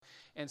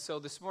And so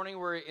this morning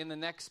we're in the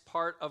next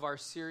part of our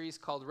series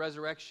called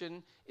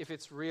Resurrection, If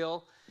It's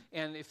Real.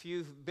 And if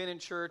you've been in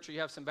church or you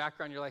have some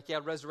background, you're like, yeah,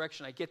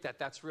 resurrection, I get that.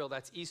 That's real.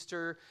 That's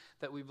Easter,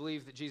 that we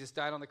believe that Jesus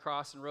died on the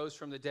cross and rose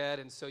from the dead.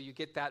 And so you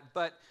get that.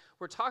 But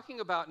we're talking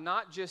about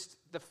not just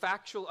the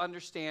factual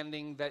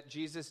understanding that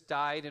Jesus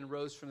died and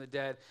rose from the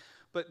dead,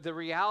 but the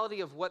reality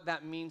of what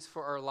that means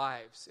for our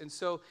lives. And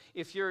so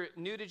if you're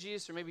new to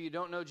Jesus or maybe you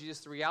don't know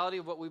Jesus, the reality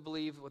of what we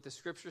believe, what the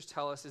scriptures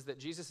tell us is that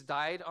Jesus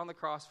died on the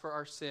cross for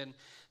our sin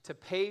to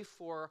pay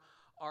for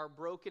our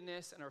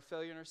brokenness and our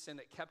failure and our sin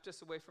that kept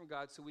us away from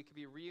God so we could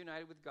be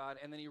reunited with God.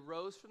 And then he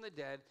rose from the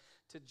dead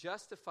to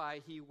justify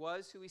he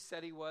was who he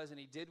said he was and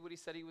he did what he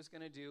said he was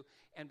going to do.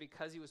 And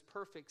because he was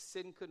perfect,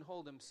 sin couldn't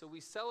hold him. So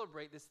we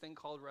celebrate this thing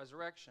called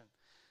resurrection.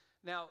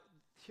 Now,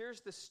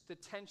 here's the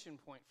tension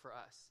point for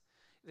us.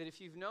 That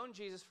if you've known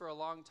Jesus for a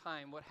long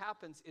time, what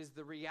happens is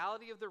the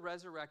reality of the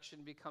resurrection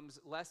becomes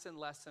less and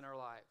less in our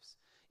lives.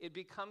 It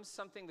becomes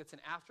something that's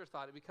an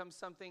afterthought. It becomes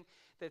something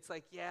that's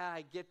like, yeah,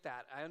 I get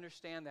that. I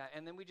understand that.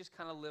 And then we just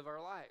kind of live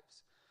our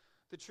lives.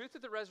 The truth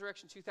of the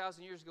resurrection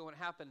 2,000 years ago when it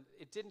happened,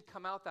 it didn't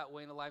come out that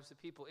way in the lives of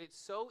people. It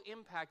so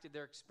impacted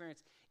their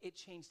experience, it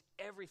changed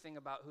everything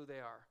about who they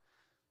are.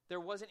 There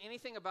wasn't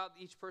anything about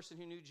each person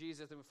who knew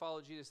Jesus and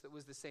followed Jesus that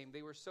was the same.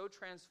 They were so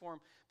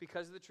transformed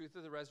because of the truth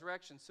of the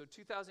resurrection. So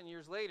 2,000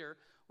 years later,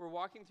 we're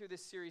walking through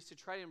this series to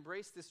try to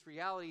embrace this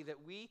reality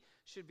that we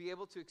should be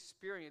able to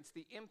experience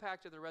the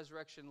impact of the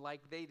resurrection like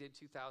they did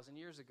 2,000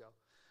 years ago.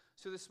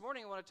 So this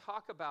morning I want to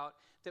talk about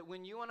that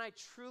when you and I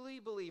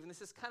truly believe, and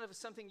this is kind of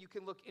something you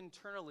can look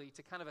internally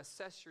to kind of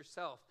assess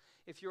yourself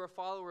if you're a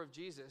follower of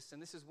Jesus,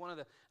 and this is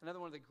another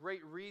one of the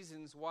great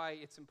reasons why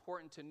it's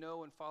important to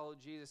know and follow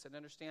Jesus and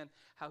understand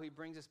how he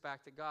brings us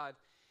back to God,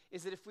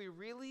 is that if we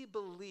really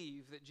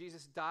believe that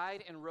Jesus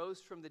died and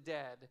rose from the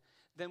dead,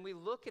 then we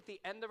look at the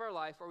end of our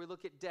life or we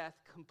look at death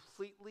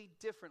completely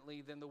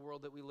differently than the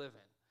world that we live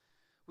in.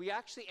 We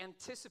actually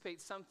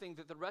anticipate something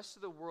that the rest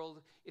of the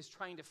world is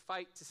trying to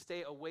fight to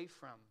stay away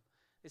from.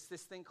 It's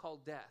this thing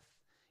called death.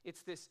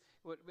 It's this,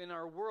 in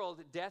our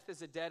world, death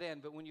is a dead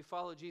end, but when you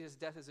follow Jesus,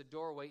 death is a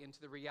doorway into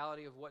the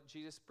reality of what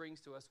Jesus brings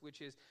to us,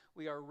 which is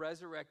we are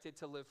resurrected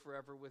to live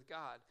forever with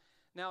God.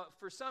 Now,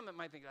 for some, it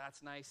might think,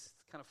 that's nice,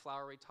 kind of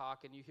flowery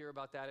talk, and you hear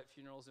about that at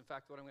funerals. In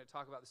fact, what I'm going to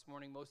talk about this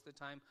morning, most of the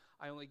time,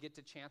 I only get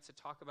the chance to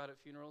talk about at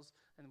funerals,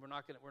 and we're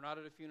not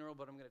at a funeral,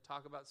 but I'm going to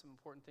talk about some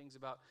important things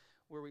about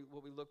what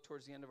we look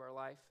towards the end of our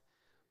life.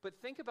 But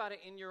think about it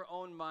in your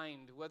own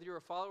mind, whether you're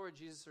a follower of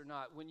Jesus or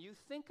not. When you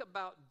think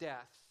about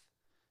death,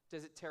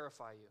 does it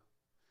terrify you?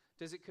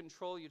 Does it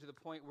control you to the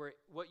point where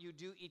what you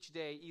do each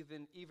day,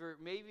 either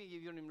maybe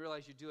you don't even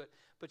realize you do it,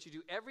 but you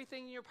do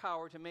everything in your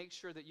power to make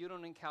sure that you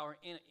don't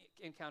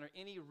encounter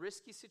any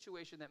risky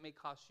situation that may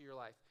cost you your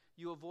life.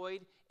 You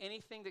avoid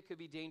anything that could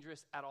be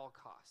dangerous at all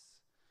costs.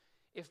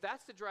 If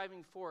that's the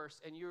driving force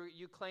and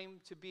you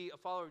claim to be a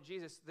follower of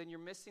Jesus, then you're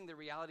missing the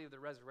reality of the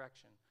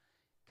resurrection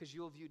because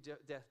you'll view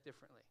death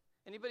differently.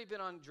 Anybody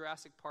been on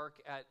Jurassic Park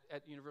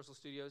at Universal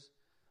Studios?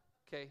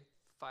 Okay,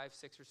 5,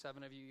 6, or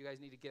 7 of you. You guys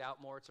need to get out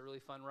more. It's a really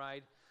fun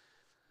ride.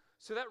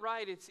 So that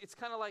ride, it's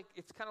kind of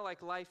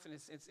like life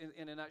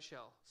in a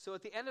nutshell. So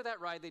at the end of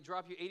that ride, they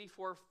drop you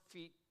 84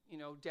 feet,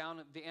 down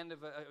at the end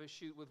of a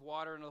chute with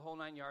water and the whole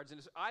 9 yards.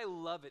 And I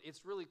love it.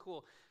 It's really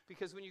cool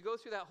because when you go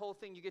through that whole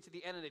thing, you get to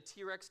the end and a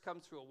T-Rex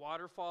comes through a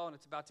waterfall and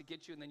it's about to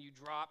get you and then you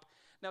drop.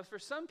 Now, for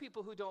some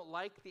people who don't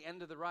like the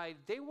end of the ride,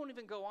 they won't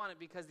even go on it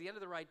because the end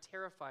of the ride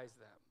terrifies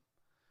them.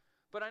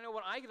 But I know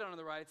when I get on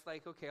the ride, it's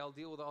like, okay, I'll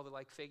deal with all the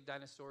fake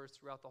dinosaurs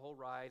throughout the whole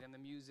ride and the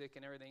music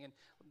and everything, and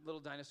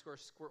little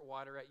dinosaurs squirt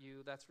water at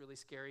you. That's really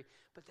scary.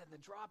 But then the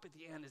drop at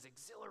the end is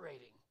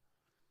exhilarating.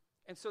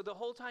 And so the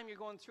whole time you're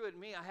going through it,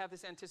 I have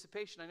this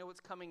anticipation. I know what's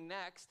coming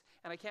next,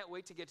 and I can't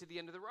wait to get to the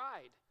end of the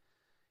ride.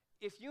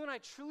 If you and I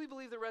truly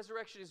believe the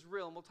resurrection is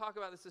real, and we'll talk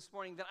about this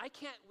morning, then I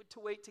can't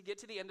wait to get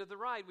to the end of the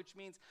ride, which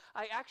means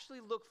I actually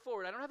look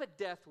forward. I don't have a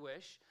death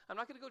wish. I'm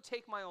not going to go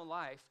take my own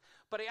life,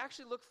 but I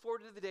actually look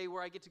forward to the day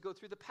where I get to go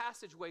through the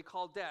passageway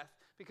called death,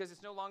 because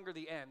it's no longer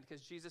the end,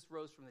 because Jesus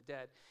rose from the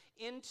dead,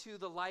 into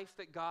the life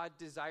that God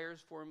desires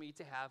for me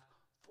to have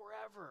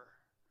forever.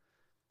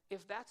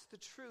 If that's the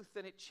truth,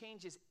 then it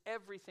changes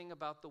everything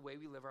about the way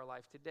we live our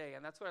life today.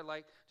 And that's what I'd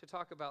like to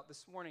talk about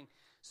this morning.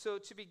 So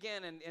to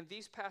begin, and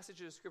these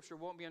passages of Scripture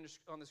won't be on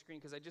the screen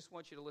because I just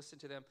want you to listen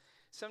to them.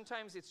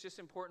 Sometimes it's just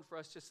important for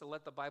us just to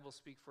let the Bible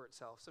speak for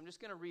itself. So I'm just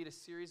going to read a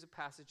series of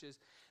passages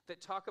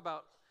that talk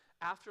about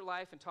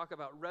afterlife and talk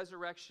about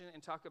resurrection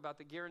and talk about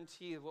the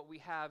guarantee of what we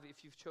have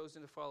if you've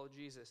chosen to follow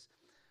Jesus.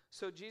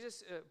 So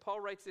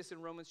Paul writes this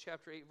in Romans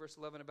chapter 8, verse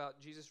 11 about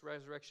Jesus'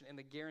 resurrection and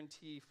the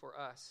guarantee for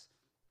us.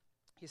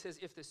 He says,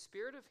 if the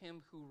spirit of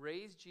him who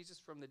raised Jesus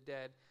from the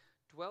dead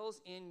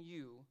dwells in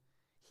you,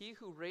 he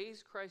who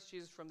raised Christ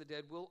Jesus from the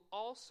dead will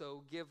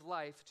also give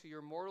life to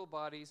your mortal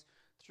bodies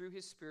through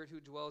his spirit who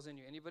dwells in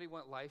you. Anybody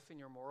want life in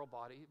your mortal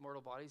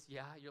bodies?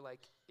 Yeah, you're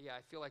like, yeah,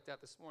 I feel like that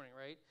this morning,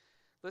 right?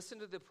 Listen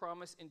to the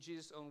promise in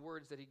Jesus' own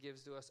words that he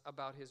gives to us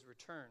about his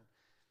return.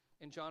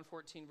 In John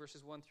 14,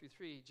 verses 1 through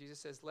 3, Jesus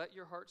says, "Let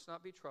your hearts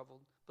not be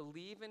troubled.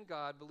 Believe in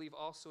God, believe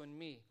also in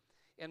me.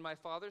 In my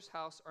Father's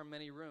house are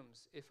many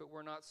rooms. If it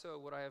were not so,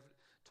 would I have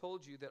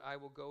told you that I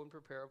will go and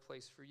prepare a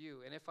place for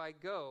you? And if I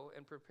go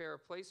and prepare a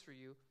place for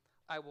you,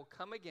 I will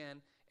come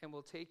again and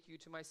will take you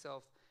to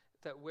myself,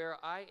 that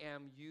where I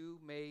am, you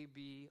may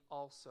be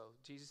also."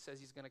 Jesus says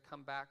he's going to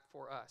come back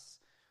for us.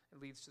 It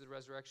leads to the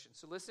resurrection.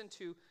 So listen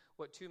to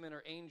what two men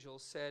or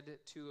angels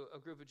said to a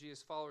group of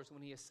Jesus followers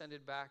when he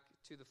ascended back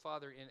to the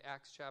Father in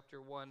Acts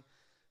chapter 1,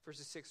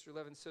 verses 6 through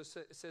 11. So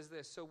it says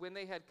this, "So when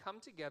they had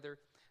come together,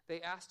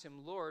 they asked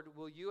him, 'Lord,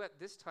 will you at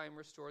this time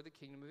restore the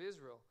kingdom of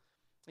Israel?'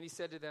 And he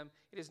said to them,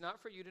 'It is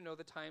not for you to know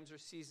the times or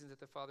seasons that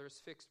the Father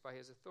has fixed by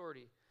his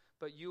authority,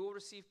 but you will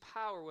receive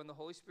power when the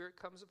Holy Spirit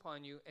comes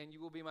upon you, and you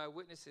will be my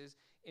witnesses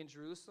in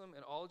Jerusalem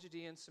and all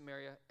Judea and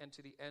Samaria and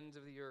to the ends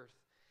of the earth.'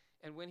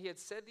 And when he had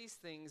said these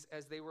things,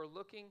 as they were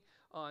looking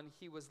on,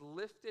 he was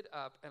lifted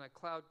up, and a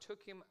cloud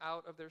took him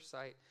out of their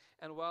sight.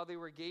 And while they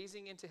were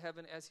gazing into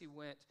heaven as he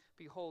went,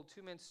 behold,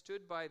 two men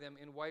stood by them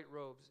in white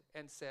robes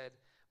and said,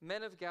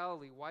 'Men of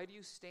Galilee, why do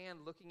you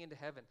stand looking into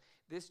heaven?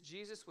 This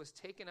Jesus was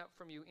taken up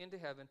from you into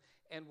heaven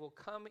and will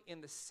come in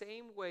the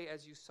same way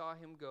as you saw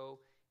him go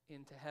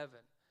into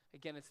heaven.'"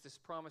 Again, it's this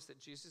promise that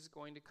Jesus is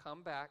going to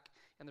come back,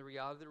 and the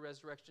reality of the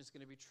resurrection is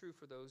going to be true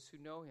for those who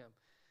know him.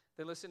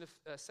 Then listen to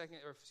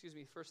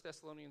 1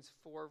 Thessalonians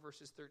 4,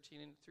 verses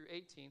 13 through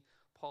 18.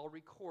 Paul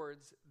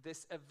records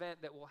this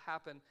event that will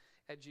happen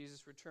at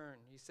Jesus'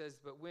 return. He says,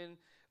 but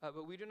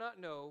we do not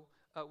know,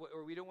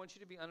 or we don't want you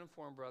to be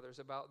uninformed, brothers,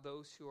 about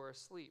those who are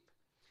asleep,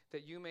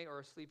 that you may, or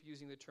asleep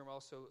using the term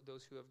also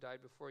those who have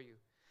died before you,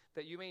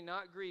 that you may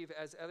not grieve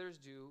as others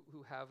do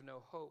who have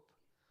no hope.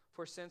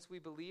 For since we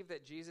believe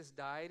that Jesus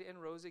died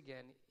and rose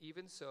again,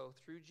 even so,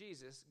 through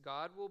Jesus,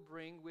 God will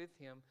bring with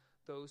him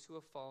those who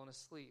have fallen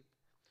asleep.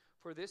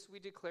 For this we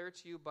declare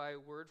to you by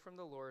word from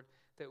the Lord,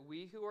 that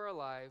we who are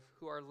alive,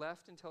 who are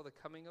left until the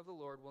coming of the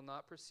Lord, will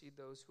not precede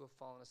those who have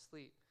fallen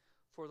asleep.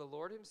 For the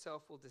Lord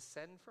himself will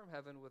descend from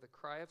heaven with a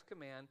cry of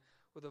command,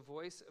 with the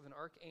voice of an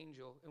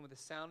archangel, and with the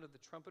sound of the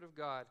trumpet of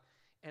God,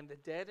 and the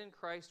dead in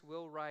Christ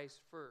will rise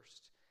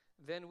first.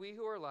 Then we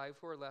who are alive,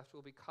 who are left,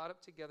 will be caught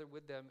up together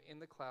with them in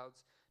the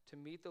clouds to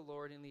meet the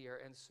Lord in the air,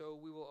 and so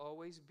we will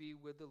always be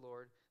with the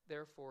Lord.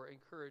 Therefore,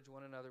 encourage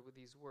one another with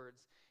these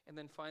words. And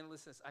then finally,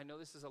 listen, I know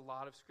this is a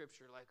lot of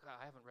scripture. Like,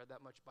 I haven't read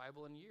that much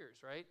Bible in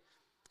years, right?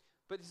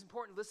 But it's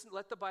important. Listen,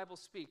 let the Bible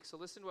speak. So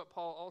listen to what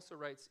Paul also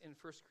writes in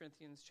 1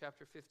 Corinthians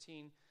chapter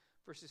 15,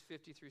 verses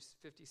 50 through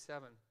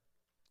 57.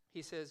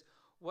 He says,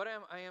 "What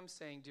I am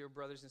saying, dear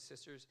brothers and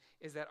sisters,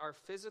 is that our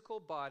physical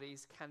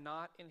bodies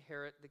cannot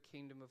inherit the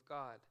kingdom of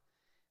God.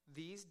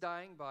 These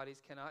dying bodies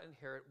cannot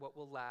inherit what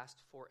will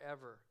last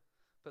forever.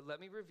 But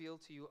let me reveal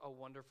to you a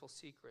wonderful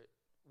secret.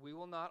 We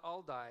will not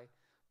all die,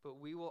 but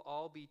we will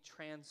all be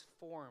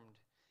transformed.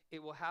 It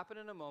will happen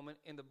in a moment,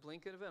 in the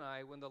blink of an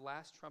eye, when the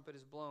last trumpet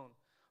is blown.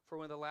 For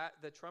when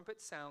the trumpet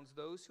sounds,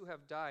 those who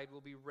have died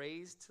will be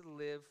raised to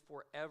live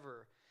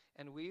forever,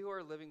 and we who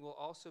are living will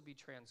also be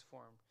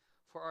transformed.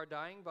 For our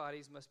dying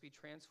bodies must be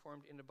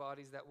transformed into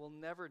bodies that will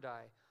never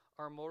die.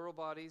 Our mortal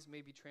bodies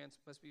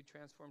must be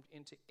transformed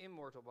into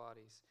immortal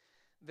bodies.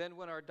 Then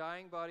when our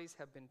dying bodies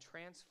have been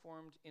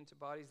transformed into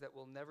bodies that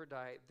will never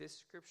die, this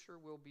scripture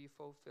will be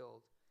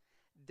fulfilled.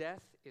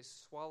 Death is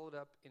swallowed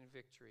up in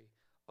victory.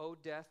 O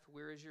death,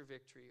 where is your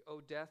victory?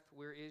 O death,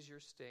 where is your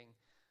sting?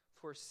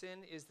 For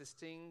sin is the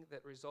sting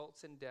that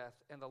results in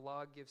death, and the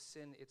law gives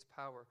sin its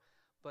power.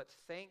 But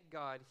thank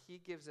God, he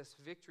gives us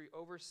victory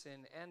over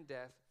sin and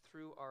death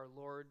through our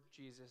Lord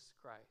Jesus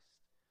Christ."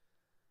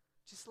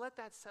 Just let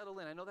that settle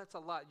in. I know that's a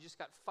lot. You just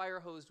got fire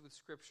hosed with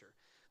scripture.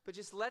 But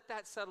just let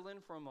that settle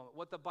in for a moment.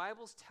 What the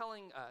Bible's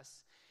telling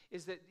us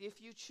is that if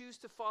you choose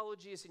to follow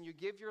Jesus and you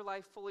give your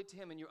life fully to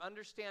him and you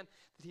understand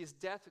that his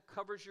death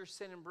covers your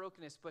sin and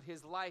brokenness, but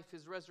his life,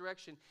 his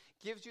resurrection,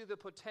 gives you the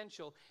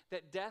potential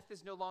that death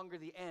is no longer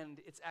the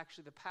end, it's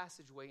actually the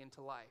passageway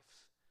into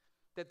life.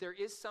 That there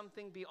is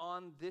something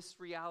beyond this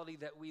reality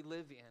that we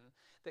live in,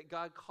 that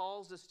God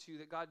calls us to,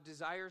 that God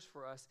desires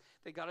for us,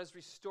 that God is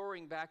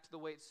restoring back to the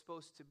way it's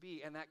supposed to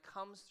be, and that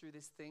comes through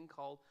this thing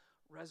called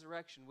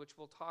resurrection, which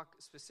we'll talk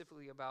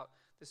specifically about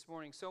this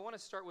morning. So I want to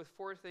start with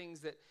four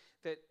things that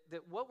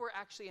what we're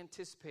actually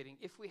anticipating.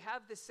 If we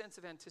have this sense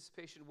of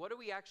anticipation, what are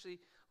we actually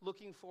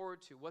looking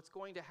forward to? What's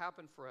going to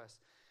happen for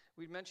us?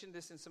 We mentioned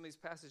this in some of these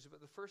passages,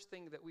 but the first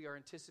thing that we are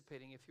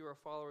anticipating, if you're a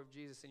follower of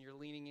Jesus and you're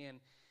leaning in,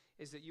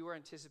 is that you are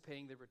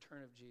anticipating the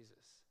return of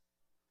Jesus.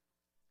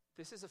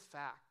 This is a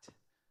fact.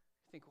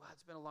 You think, well,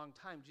 it's been a long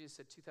time. Jesus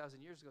said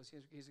 2,000 years ago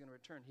he's going to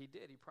return. He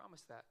did. He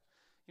promised that.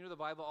 You know, the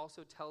Bible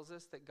also tells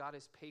us that God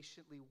is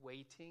patiently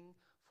waiting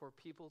for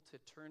people to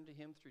turn to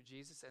him through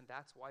Jesus, and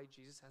that's why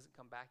Jesus hasn't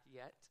come back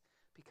yet,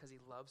 because he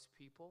loves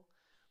people.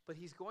 But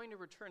he's going to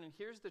return, and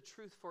here's the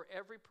truth for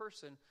every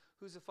person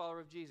who's a follower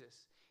of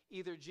Jesus.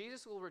 Either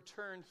Jesus will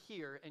return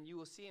here, and you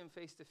will see him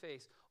face to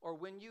face, or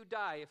when you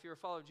die, if you're a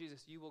follower of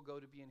Jesus, you will go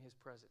to be in his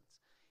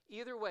presence.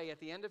 Either way, at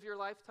the end of your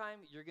lifetime,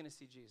 you're going to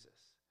see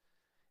Jesus.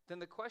 then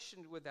the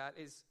question with that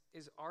is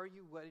are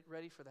you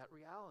ready for that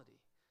reality?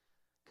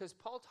 Because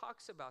Paul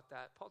talks about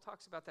that. Paul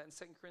talks about that in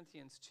 2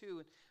 Corinthians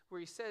 2, where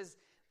he says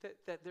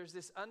that there's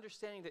this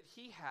understanding that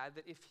he had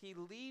that if he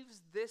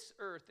leaves this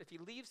earth, if he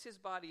leaves his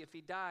body, if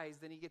he dies,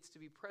 then he gets to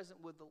be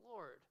present with the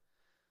Lord.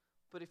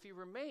 But if he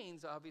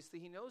remains, obviously,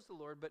 he knows the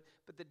Lord. But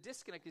the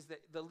disconnect is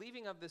that the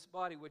leaving of this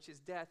body, which is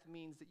death,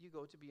 means that you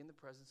go to be in the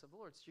presence of the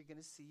Lord. So you're going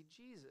to see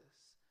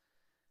Jesus.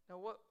 Now,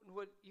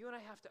 what you and I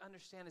have to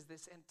understand is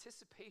this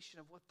anticipation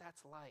of what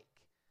that's like.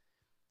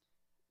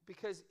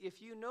 Because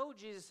if you know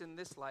Jesus in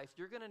this life,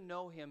 you're going to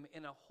know him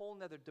in a whole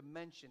nother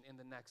dimension in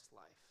the next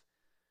life.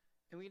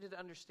 And we need to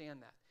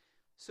understand that.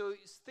 So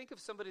think of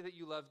somebody that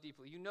you love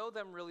deeply. You know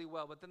them really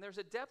well, but then there's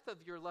a depth of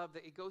your love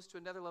that it goes to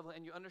another level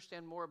and you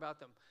understand more about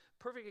them.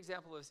 Perfect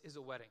example is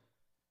a wedding.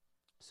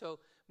 So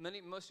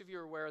most of you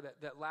are aware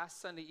that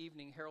last Sunday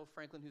evening, Harold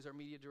Franklin, who's our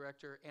media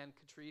director, and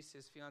Catrice,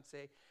 his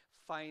fiancée,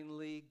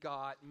 finally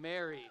got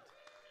married.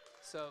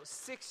 So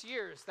 6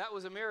 years, that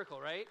was a miracle,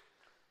 right?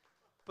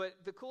 But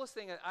the coolest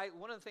thing,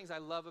 one of the things I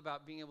love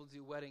about being able to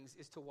do weddings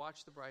is to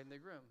watch the bride and the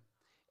groom.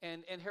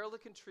 And Harold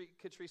and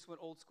Catrice went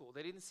old school.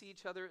 They didn't see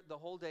each other the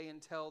whole day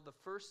until the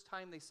first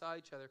time they saw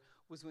each other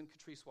was when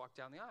Catrice walked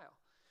down the aisle.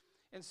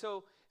 And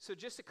so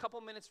just a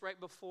couple minutes right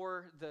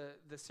before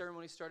the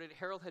ceremony started,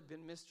 Harold had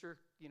been Mr.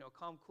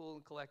 Calm, cool,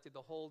 and collected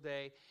the whole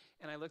day.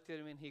 And I looked at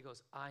him and he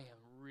goes, I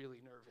am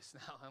really nervous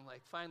now. I'm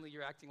like, finally,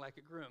 you're acting like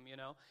a groom,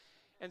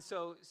 And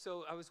so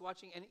I was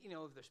watching, and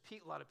there's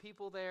a lot of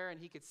people there, and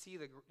he could see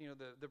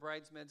the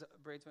bridesmaids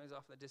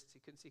off in the distance.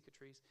 He couldn't see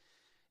Catrice.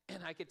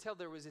 And I could tell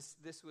there was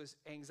this was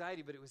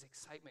anxiety, but it was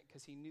excitement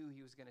because he knew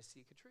he was going to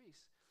see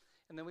Catrice.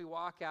 And then we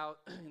walk out,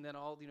 and then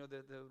all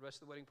the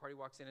rest of the wedding party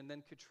walks in, and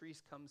then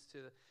Catrice comes to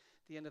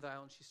the end of the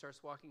aisle, and she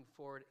starts walking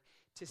forward.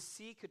 To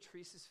see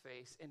Catrice's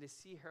face and to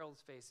see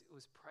Harold's face, it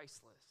was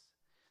priceless.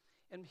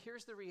 And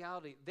here's the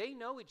reality. They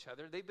know each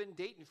other. They've been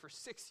dating for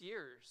 6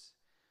 years,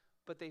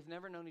 but they've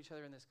never known each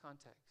other in this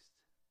context.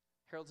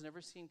 Harold's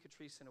never seen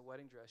Catrice in a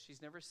wedding dress.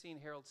 She's never seen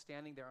Harold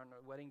standing there on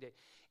a wedding day.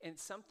 And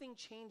something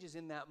changes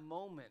in that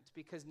moment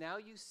because now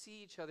you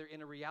see each other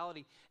in a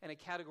reality and a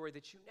category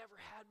that you never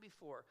had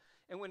before.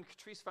 And when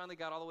Catrice finally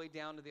got all the way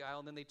down to the aisle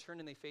and then they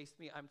turned and they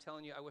faced me, I'm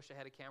telling you, I wish I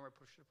had a camera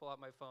to pull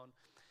out my phone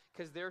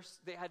because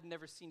they had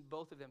never seen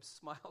both of them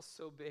smile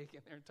so big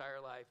in their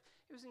entire life.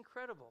 It was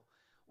incredible.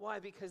 Why?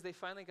 Because they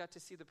finally got to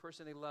see the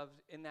person they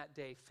loved in that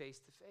day face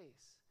to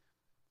face.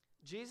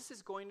 Jesus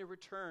is going to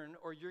return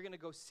or you're going to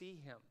go see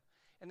him.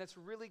 And that's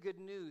really good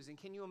news. And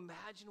can you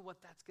imagine what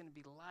that's going to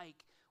be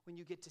like when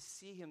you get to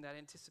see him, that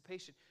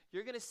anticipation?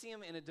 You're going to see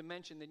him in a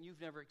dimension that you've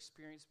never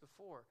experienced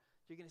before.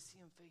 You're going to see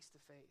him face to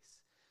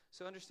face.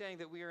 So understanding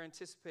that we are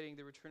anticipating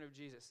the return of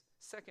Jesus.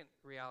 Second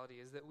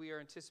reality is that we are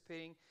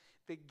anticipating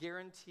the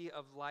guarantee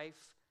of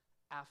life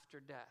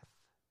after death.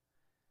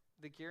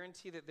 The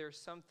guarantee that there's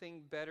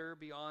something better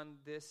beyond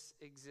this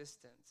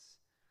existence.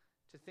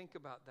 To think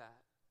about that.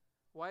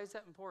 Why is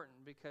that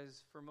important?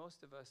 Because for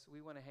most of us,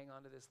 we want to hang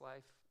on to this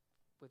life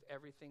with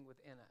everything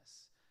within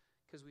us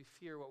because we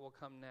fear what will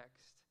come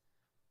next.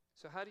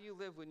 So how do you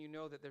live when you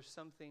know that there's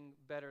something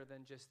better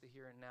than just the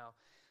here and now?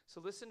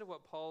 So listen to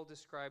what Paul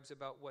describes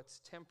about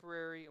what's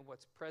temporary and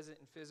what's present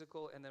and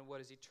physical, and then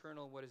what is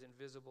eternal and what is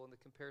invisible, and the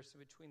comparison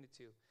between the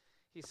two.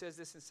 He says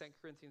this in 2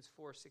 Corinthians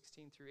 4,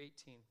 16 through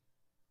 18.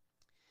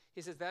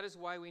 He says, that is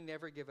why we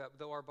never give up.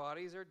 Though our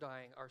bodies are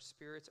dying, our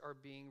spirits are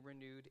being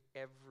renewed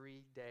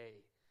every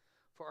day.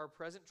 For our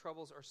present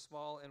troubles are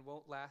small and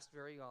won't last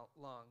very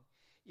long.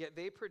 Yet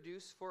they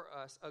produce for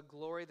us a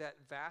glory that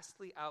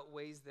vastly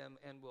outweighs them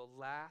and will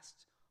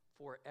last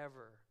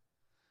forever.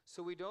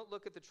 So we don't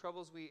look at the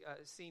troubles we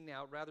see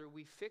now. Rather,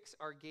 we fix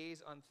our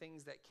gaze on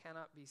things that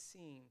cannot be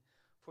seen.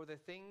 For the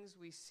things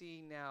we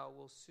see now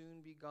will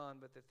soon be gone,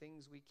 but the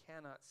things we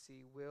cannot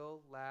see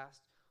will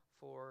last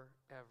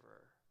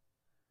forever.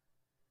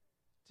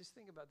 Just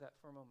think about that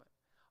for a moment.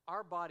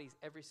 Our bodies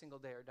every single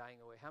day are dying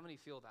away. How many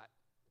feel that?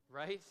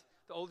 Right?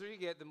 The older you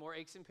get, the more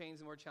aches and pains,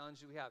 the more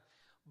challenges we have.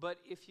 But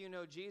if you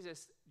know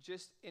Jesus,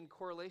 just in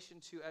correlation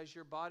to as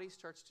your body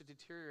starts to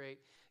deteriorate,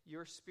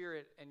 your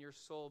spirit and your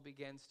soul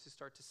begins to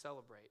start to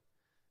celebrate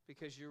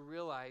because you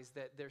realize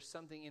that there's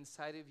something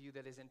inside of you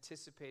that is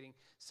anticipating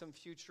some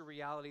future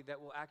reality that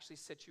will actually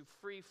set you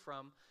free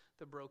from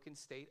the broken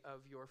state of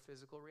your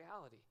physical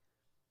reality.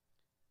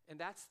 And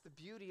that's the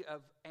beauty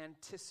of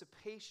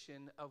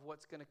anticipation of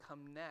what's going to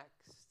come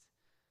next.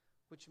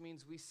 Which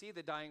means we see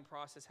the dying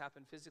process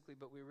happen physically,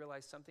 but we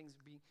realize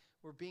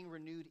we're being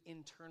renewed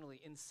internally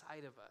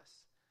inside of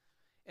us.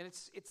 And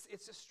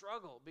it's a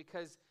struggle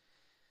because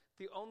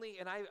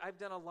I've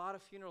done a lot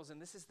of funerals,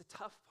 and this is the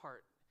tough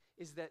part,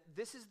 is that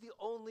this is the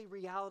only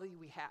reality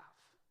we have.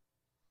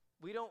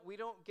 We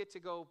don't get to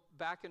go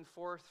back and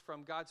forth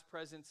from God's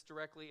presence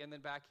directly and then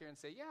back here and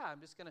say, yeah,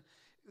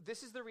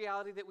 this is the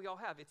reality that we all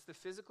have. It's the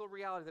physical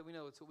reality that we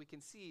know. It's what we can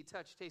see,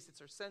 touch, taste.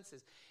 It's our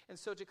senses. And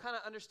so to kind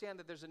of understand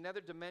that there's another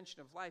dimension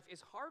of life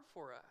is hard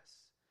for us.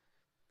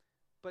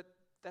 But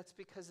that's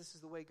because this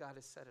is the way God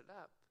has set it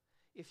up.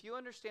 if you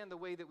understand the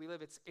way that we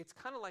live, it's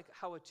kind of like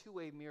how a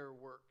two-way mirror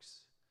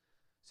works.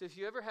 So if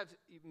you ever have,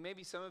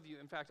 maybe some of you,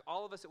 in fact,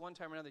 all of us at one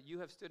time or another, you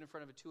have stood in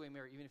front of a two-way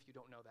mirror, even if you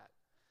don't know that,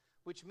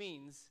 which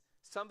means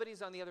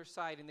somebody's on the other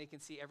side and they can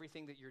see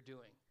everything that you're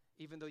doing,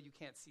 even though you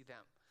can't see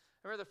them.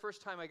 I remember the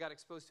first time I got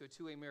exposed to a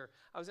two-way mirror,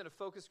 I was in a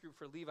focus group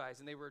for Levi's,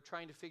 and they were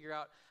trying to figure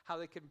out how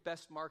they could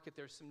best market.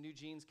 There's some new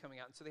jeans coming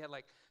out, and so they had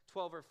like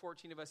 12 or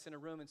 14 of us in a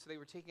room, and so they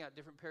were taking out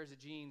different pairs of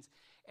jeans,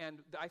 and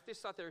I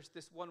just thought there's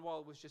this one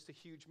wall was just a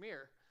huge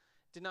mirror.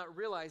 Did not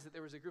realize that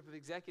there was a group of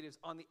executives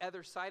on the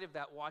other side of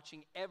that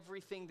watching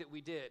everything that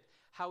we did,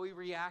 how we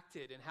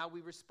reacted, and how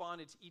we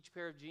responded to each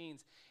pair of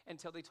jeans,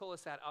 until they told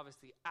us that,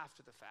 obviously,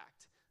 after the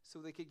fact, so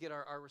they could get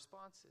our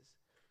responses.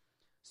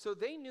 So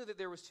they knew that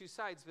there was two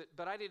sides,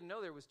 but I didn't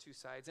know there was two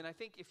sides. And I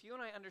think if you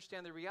and I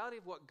understand the reality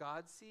of what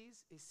God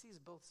sees, he sees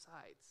both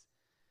sides.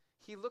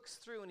 He looks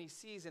through and he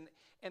sees,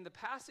 and the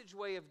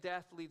passageway of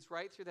death leads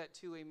right through that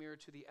two-way mirror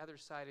to the other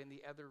side and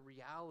the other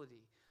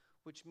reality,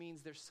 which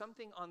means there's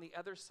something on the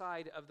other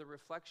side of the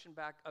reflection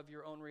back of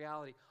your own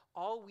reality.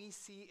 All we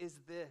see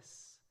is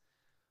this.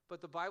 But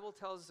the Bible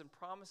tells us and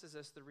promises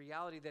us the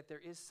reality that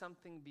there is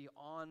something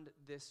beyond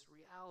this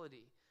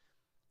reality.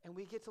 And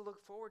we get to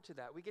look forward to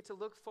that. We get to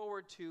look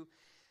forward to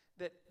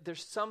that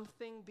there's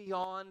something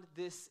beyond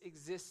this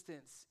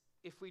existence.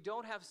 If we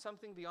don't have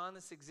something beyond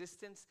this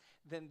existence,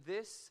 then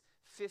this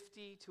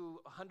 50 to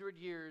 100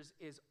 years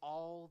is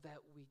all that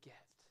we get.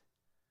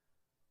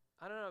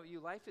 I don't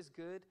know, life is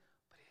good,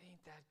 but it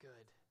ain't that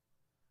good.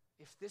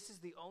 If this is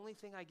the only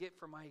thing I get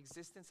for my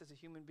existence as a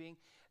human being,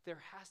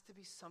 there has to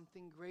be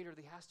something greater.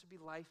 There has to be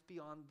life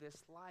beyond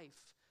this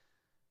life,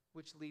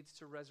 which leads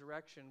to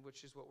resurrection,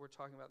 which is what we're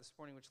talking about this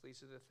morning, which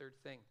leads to the third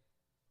thing.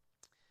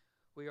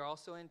 We are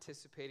also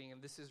anticipating, and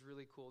this is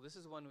really cool, this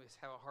is one we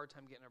have a hard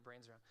time getting our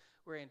brains around.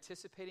 We're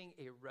anticipating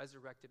a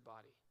resurrected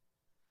body.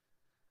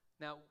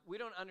 Now, we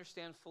don't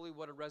understand fully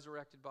what a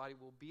resurrected body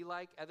will be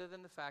like, other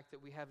than the fact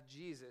that we have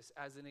Jesus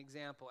as an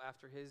example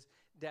after his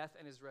death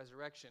and his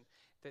resurrection,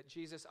 that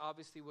Jesus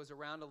obviously was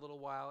around a little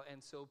while,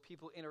 and so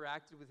people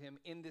interacted with him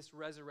in this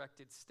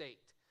resurrected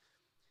state.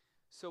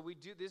 So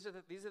these are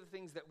the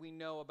things that we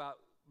know about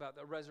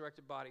the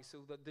resurrected body. So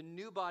the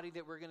new body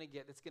that we're going to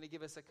get, that's going to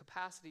give us a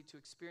capacity to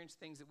experience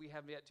things that we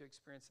haven't yet to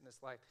experience in this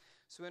life.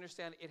 So we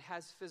understand it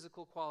has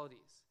physical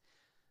qualities.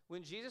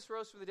 When Jesus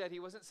rose from the dead, he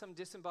wasn't some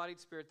disembodied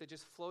spirit that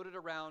just floated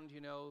around,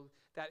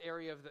 that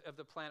area of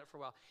the planet for a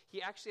while.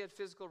 He actually had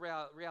physical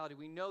reality.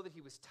 We know that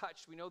he was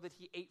touched. We know that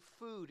he ate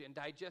food and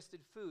digested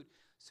food.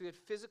 So he had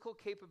physical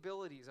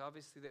capabilities,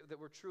 obviously, that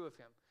were true of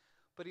him.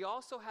 But he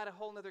also had a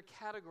whole other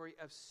category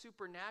of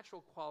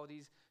supernatural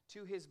qualities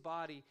to his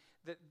body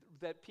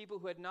that people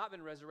who had not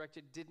been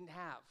resurrected didn't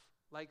have.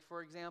 Like,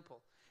 for example,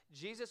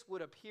 Jesus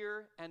would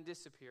appear and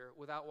disappear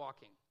without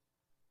walking.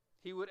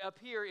 He would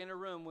appear in a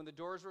room when the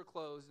doors were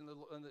closed and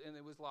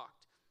it was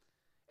locked.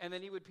 And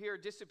then he would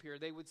disappear.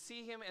 They would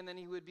see him, and then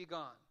he would be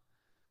gone.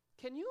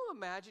 Can you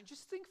imagine?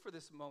 Just think for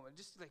this moment.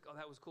 Just like, oh,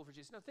 that was cool for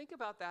Jesus. No, think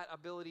about that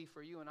ability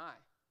for you and I.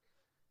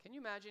 Can you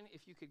imagine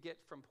if you could get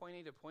from point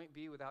A to point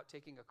B without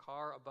taking a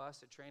car, a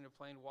bus, a train, a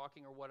plane,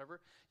 walking, or whatever?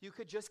 You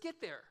could just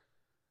get there.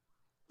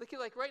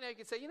 Like right now you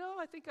could say,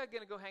 I think I'm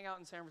going to go hang out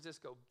in San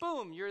Francisco.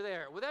 Boom, you're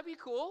there. Would that be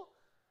cool?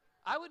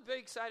 I would be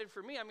excited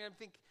for me. I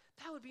think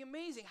that would be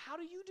amazing. How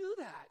do you do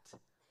that?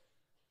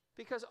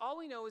 Because all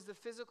we know is the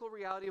physical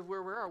reality of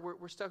where we are.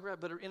 We're stuck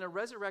around. But in a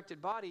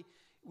resurrected body,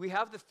 we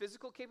have the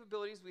physical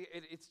capabilities.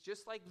 It's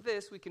just like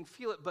this. We can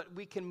feel it, but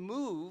we can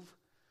move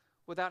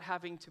without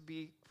having to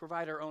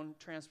provide our own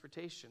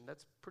transportation.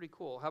 That's pretty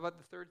cool. How about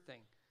the third thing?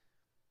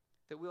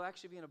 That we'll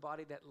actually be in a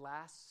body that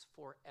lasts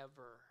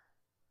forever.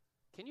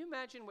 Can you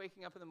imagine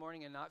waking up in the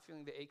morning and not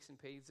feeling the aches and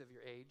pains of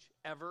your age,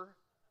 ever?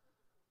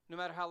 No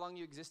matter how long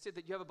you existed,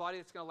 that you have a body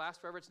that's going to last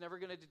forever. It's never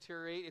going to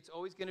deteriorate. It's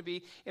always going to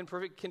be in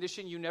perfect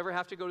condition. You never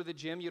have to go to the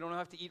gym. You don't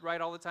have to eat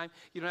right all the time.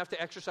 You don't have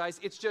to exercise.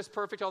 It's just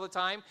perfect all the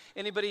time.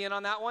 Anybody in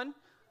on that one?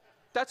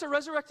 That's a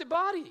resurrected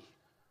body.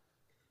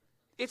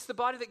 It's the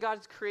body that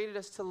God's created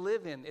us to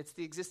live in. It's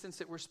the existence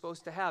that we're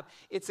supposed to have.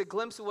 It's a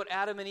glimpse of what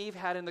Adam and Eve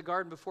had in the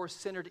garden before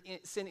sin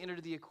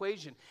entered the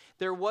equation.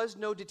 There was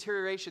no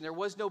deterioration. There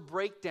was no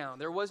breakdown.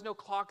 There was no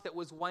clock that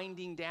was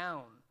winding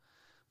down.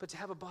 But to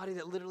have a body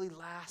that literally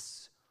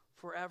lasts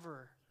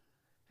forever.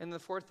 And the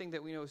fourth thing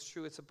that we know is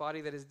true, it's a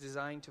body that is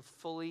designed to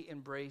fully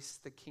embrace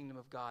the kingdom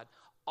of God.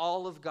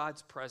 All of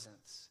God's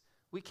presence.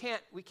 We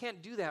can't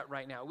do that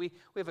right now. We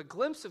have a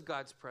glimpse of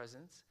God's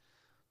presence.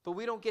 But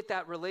we don't get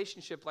that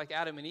relationship like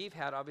Adam and Eve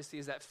had, obviously,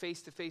 is that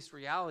face-to-face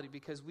reality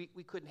because we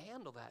couldn't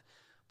handle that.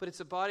 But it's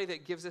a body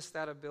that gives us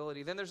that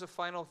ability. Then there's a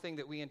final thing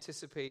that we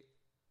anticipate,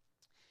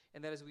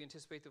 and that is we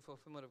anticipate the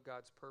fulfillment of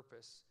God's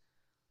purpose.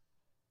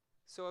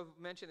 So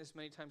I've mentioned this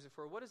many times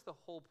before. What is the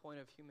whole point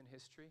of human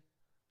history?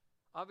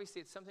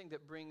 Obviously, it's something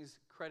that brings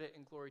credit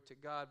and glory to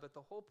God, but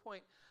the whole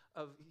point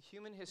of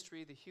human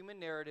history, the human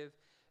narrative,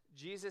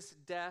 Jesus'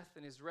 death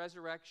and his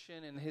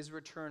resurrection and his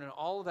return and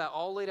all of that,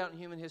 all laid out in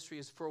human history,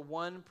 is for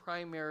one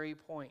primary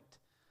point.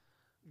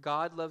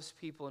 God loves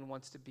people and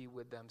wants to be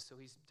with them. So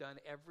he's done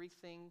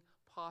everything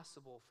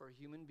possible for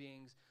human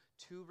beings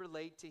to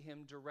relate to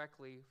him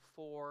directly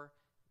forever.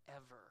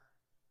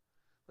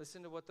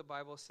 Listen to what the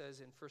Bible says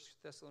in 1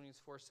 Thessalonians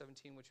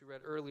 4:17, which we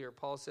read earlier.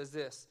 Paul says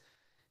this.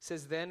 It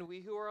says, then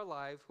we who are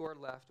alive, who are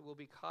left, will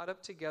be caught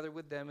up together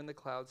with them in the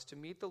clouds to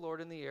meet the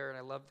Lord in the air. And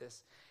I love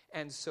this.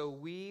 And so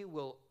we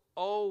will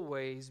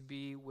always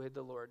be with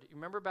the Lord. You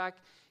remember back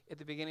at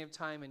the beginning of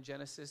time in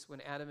Genesis when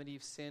Adam and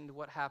Eve sinned,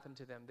 what happened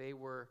to them? They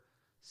were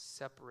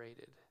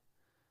separated.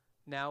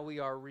 Now we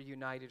are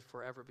reunited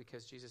forever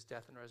because Jesus'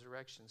 death and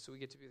resurrection. So we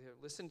get to be there.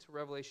 Listen to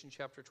Revelation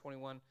chapter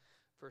 21,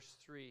 verse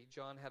 3.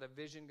 John had a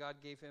vision God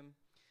gave him,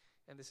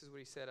 and this is what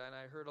he said. And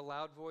I heard a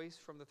loud voice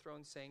from the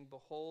throne saying,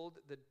 behold,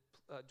 the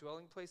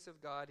dwelling place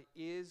of God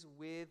is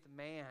with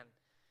man,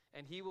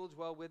 and he will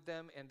dwell with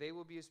them, and they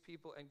will be his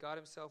people, and God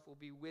himself will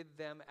be with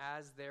them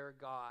as their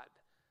God,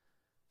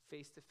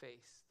 face to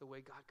face, the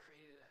way God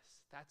created us.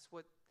 That's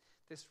what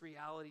this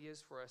reality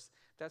is for us.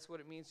 That's what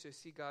it means to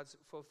see God's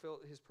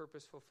his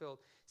purpose fulfilled.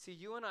 See,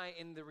 you and I,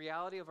 in the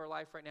reality of our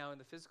life right now, in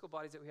the physical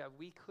bodies that we have,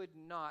 we could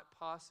not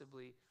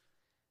possibly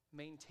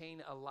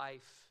maintain a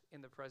life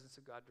in the presence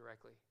of God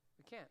directly.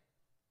 We can't,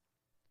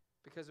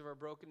 because of our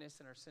brokenness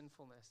and our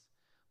sinfulness.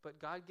 But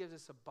God gives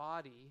us a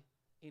body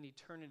in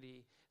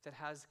eternity that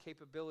has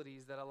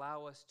capabilities that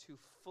allow us to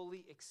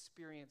fully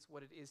experience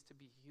what it is to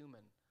be human.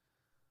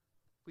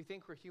 We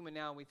think we're human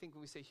now, and we think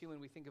when we say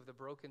human, we think of the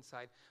broken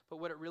side. But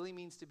what it really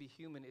means to be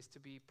human is to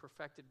be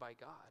perfected by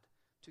God,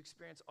 to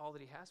experience all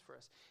that he has for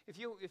us. If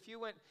you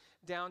went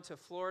down to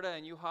Florida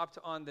and you hopped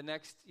on the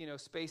next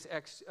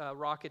SpaceX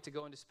rocket to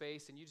go into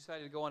space, and you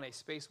decided to go on a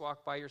spacewalk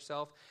by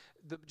yourself,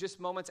 just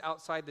moments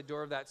outside the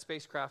door of that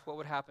spacecraft, what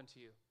would happen to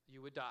you?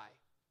 You would die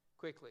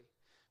quickly,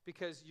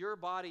 because your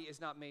body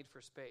is not made for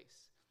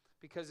space.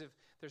 Because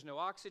there's no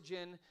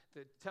oxygen,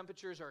 the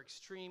temperatures are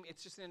extreme.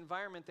 It's just an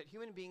environment that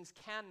human beings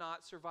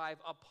cannot survive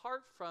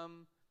apart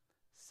from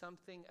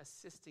something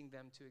assisting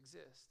them to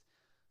exist.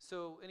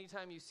 So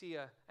anytime you see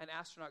an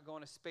astronaut go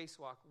on a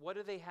spacewalk, what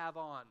do they have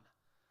on?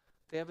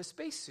 They have a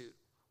spacesuit.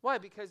 Why?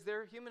 Because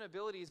their human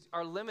abilities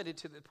are limited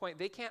to the point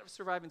they can't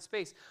survive in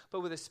space. But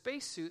with a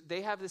spacesuit,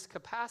 they have this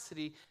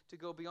capacity to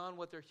go beyond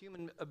what their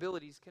human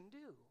abilities can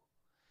do.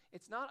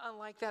 It's not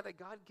unlike that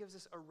God gives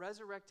us a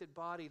resurrected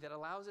body that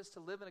allows us to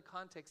live in a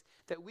context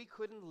that we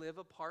couldn't live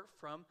apart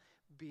from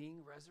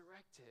being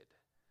resurrected.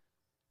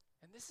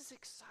 And this is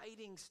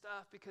exciting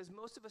stuff, because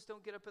most of us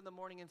don't get up in the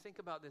morning and think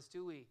about this,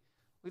 do we?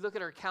 We look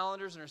at our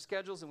calendars and our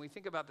schedules and we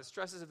think about the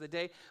stresses of the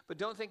day, but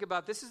don't think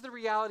about this is the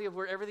reality of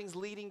where everything's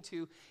leading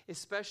to,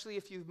 especially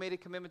if you've made a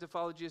commitment to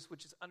follow Jesus,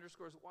 which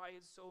underscores why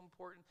it's so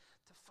important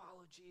to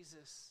follow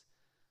Jesus,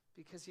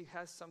 because he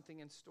has something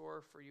in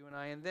store for you and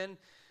I. And then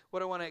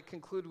what I want to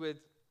conclude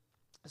with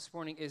this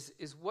morning is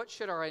what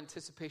should our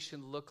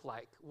anticipation look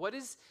like? What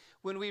is,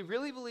 when we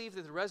really believe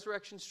that the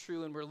resurrection is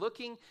true and we're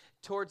looking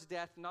towards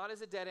death, not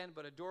as a dead end,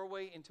 but a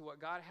doorway into what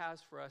God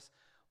has for us,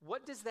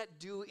 what does that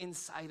do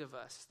inside of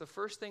us? The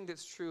first thing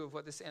that's true of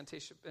what this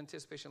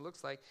anticipation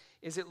looks like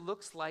is it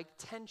looks like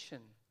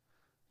tension.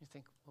 You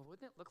think, well,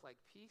 wouldn't it look like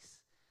peace?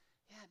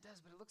 Yeah, it does,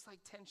 but it looks like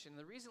tension.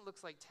 The reason it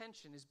looks like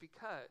tension is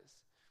because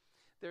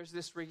there's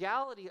this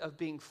reality of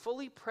being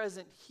fully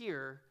present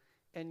here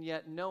and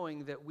yet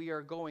knowing that we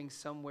are going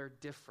somewhere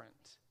different.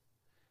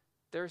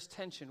 There's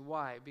tension.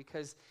 Why?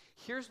 Because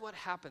here's what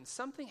happens.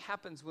 Something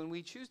happens when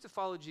we choose to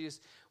follow Jesus.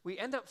 We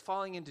end up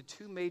falling into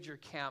two major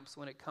camps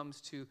when it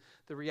comes to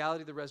the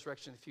reality of the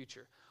resurrection in the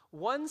future.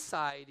 One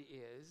side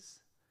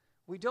is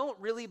we don't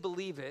really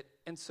believe it,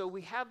 and so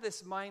we have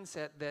this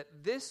mindset that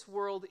this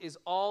world is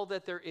all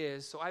that there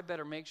is, so I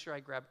better make sure I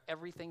grab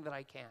everything that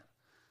I can.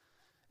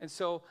 And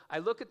so I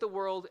look at the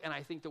world, and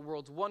I think the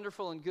world's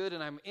wonderful and good,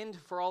 and I'm in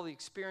for all the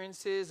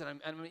experiences,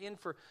 and I'm in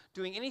for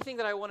doing anything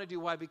that I want to do.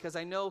 Why? Because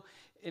I know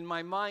in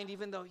my mind,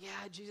 even though,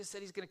 Jesus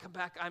said he's going to come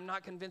back, I'm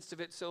not convinced of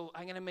it, so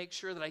I'm going to make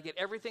sure that I get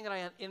everything that I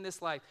am in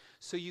this life.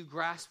 So you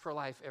grasp for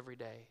life every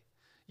day.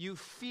 You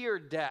fear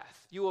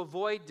death. You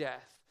avoid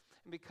death.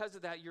 And because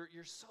of that, you're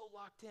so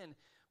locked in.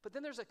 But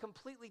then there's a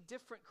completely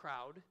different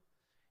crowd,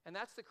 and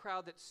that's the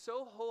crowd that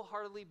so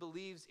wholeheartedly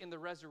believes in the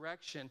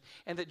resurrection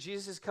and that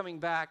Jesus is coming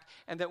back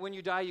and that when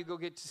you die, you go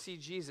get to see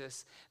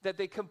Jesus, that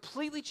they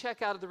completely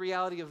check out of the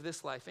reality of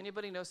this life.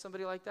 Anybody know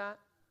somebody like that?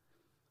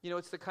 You know,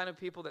 it's the kind of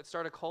people that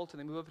start a cult and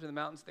they move up into the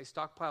mountains, they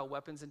stockpile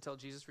weapons until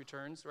Jesus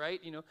returns,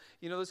 right? You know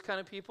those kind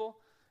of people?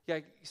 Yeah,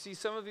 see,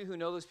 some of you who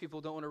know those people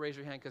don't want to raise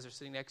your hand because they're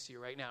sitting next to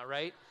you right now,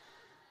 right?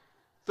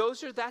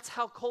 That's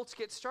how cults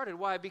get started.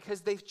 Why? Because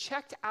they've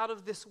checked out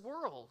of this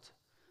world.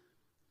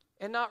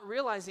 And not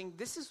realizing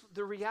this is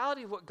the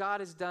reality of what God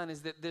has done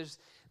is that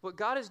what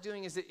God is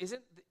doing is that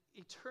isn't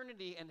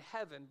eternity and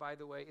heaven, by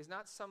the way, is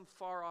not some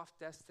far off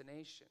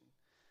destination.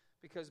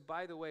 Because,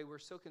 by the way, we're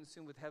so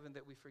consumed with heaven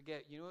that we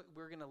forget, you know what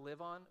we're going to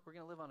live on? We're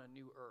going to live on a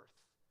new earth.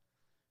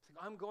 It's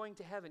like, I'm going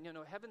to heaven.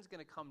 Heaven's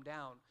going to come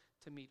down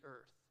to meet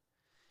earth.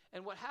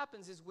 And what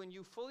happens is when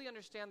you fully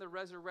understand the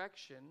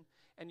resurrection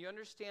and you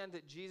understand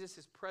that Jesus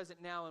is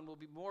present now and will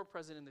be more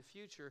present in the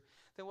future,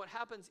 then what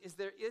happens is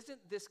there isn't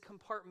this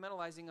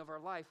compartmentalizing of our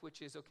life,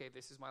 which is, okay,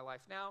 this is my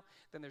life now,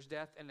 then there's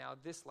death, and now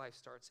this life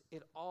starts.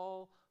 It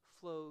all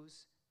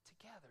flows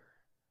together.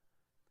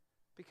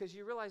 Because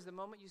you realize the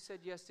moment you said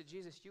yes to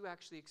Jesus, you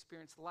actually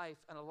experienced life,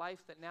 and a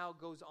life that now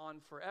goes on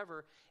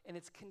forever, and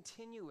it's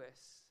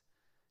continuous.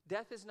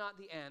 Death is not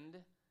the end.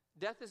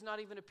 Death is not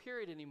even a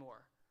period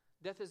anymore.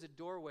 Death is a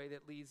doorway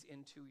that leads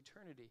into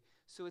eternity.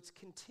 So it's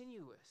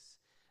continuous.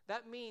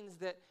 That means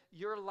that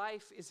your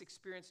life is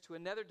experienced to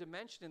another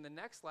dimension in the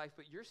next life,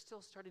 but you're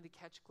still starting to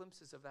catch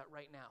glimpses of that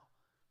right now.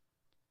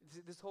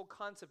 This whole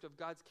concept of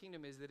God's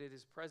kingdom is that it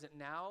is present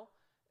now,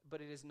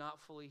 but it is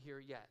not fully here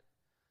yet.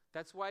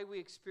 That's why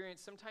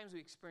sometimes we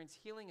experience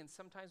healing and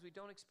sometimes we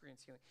don't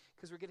experience healing,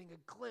 because we're getting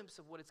a glimpse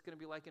of what it's going to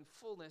be like in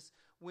fullness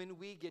when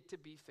we get to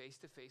be face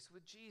to face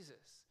with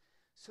Jesus.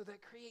 So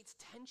that creates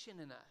tension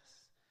in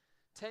us.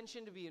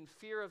 Tension to be in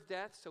fear of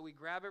death, so we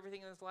grab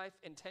everything in this life,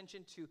 and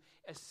tension to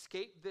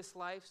escape this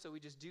life, so we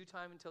just do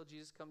time until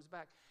Jesus comes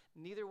back.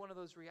 Neither one of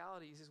those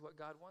realities is what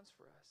God wants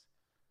for us.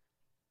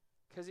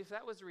 Because if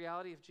that was the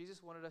reality, if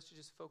Jesus wanted us to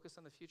just focus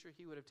on the future,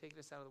 he would have taken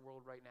us out of the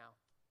world right now.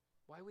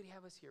 Why would he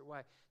have us here?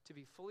 Why? To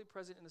be fully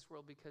present in this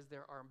world, because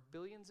there are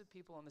billions of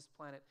people on this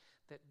planet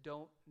that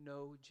don't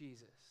know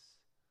Jesus.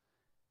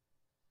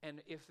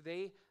 And if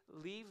they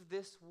leave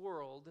this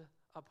world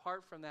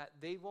apart from that,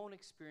 they won't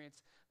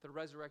experience the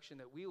resurrection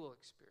that we will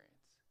experience.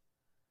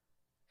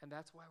 And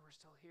that's why we're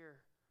still here,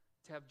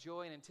 to have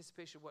joy and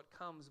anticipation of what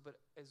comes, but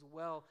as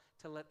well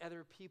to let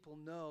other people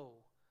know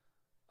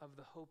of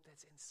the hope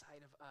that's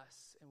inside of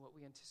us and what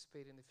we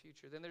anticipate in the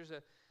future. Then there's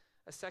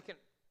a second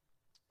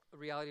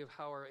reality of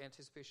how our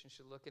anticipation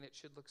should look, and it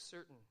should look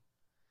certain.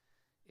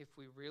 If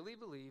we really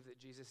believe that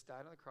Jesus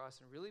died on the cross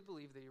and really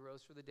believe that he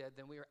rose from the dead,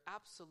 then we are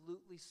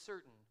absolutely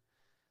certain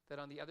that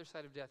on the other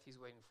side of death he's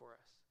waiting for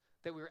us.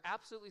 That we're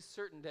absolutely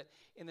certain that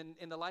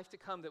in the life to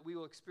come that we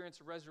will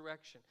experience a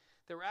resurrection.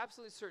 That we're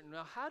absolutely certain.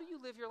 Now, how do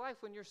you live your life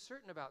when you're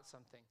certain about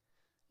something?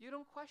 You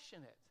don't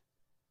question it.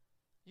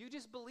 You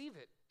just believe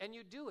it, and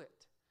you do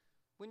it.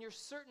 When you're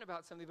certain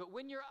about something. But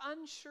when you're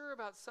unsure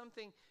about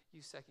something,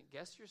 you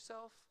second-guess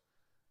yourself.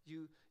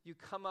 You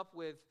come up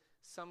with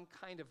some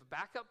kind of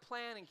backup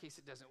plan in case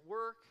it doesn't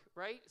work,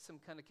 right? Some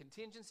kind of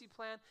contingency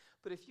plan.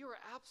 But if you are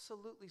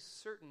absolutely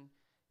certain,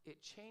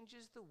 it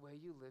changes the way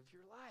you live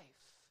your life.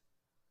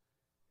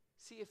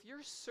 See, if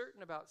you're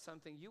certain about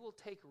something, you will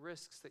take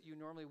risks that you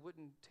normally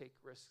wouldn't take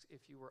risks if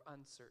you were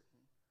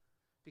uncertain,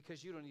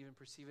 because you don't even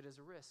perceive it as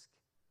a risk,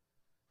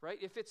 right?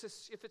 If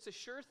it's a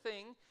sure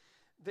thing,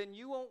 then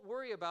you won't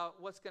worry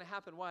about what's going to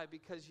happen. Why?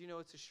 Because you know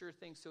it's a sure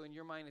thing, so in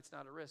your mind it's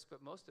not a risk.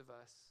 But most of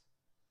us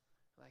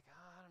are like,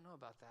 I don't know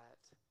about that.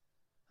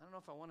 I don't know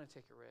if I want to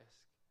take a risk.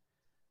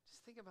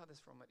 Just think about this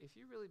for a moment. If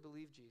you really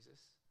believe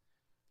Jesus,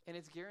 and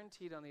it's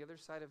guaranteed on the other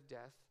side of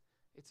death,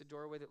 it's a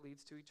doorway that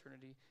leads to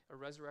eternity, a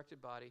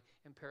resurrected body,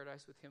 and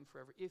paradise with him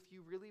forever. If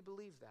you really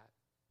believe that,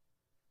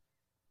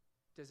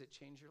 does it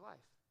change your life?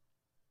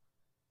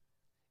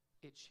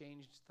 It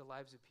changed the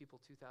lives of people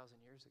 2,000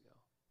 years ago,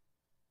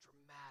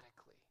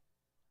 dramatically.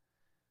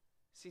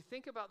 See,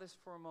 think about this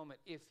for a moment.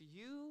 If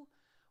you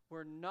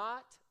were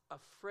not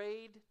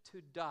afraid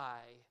to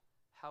die,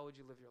 how would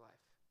you live your life?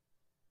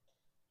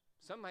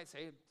 Some might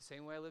say the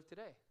same way I live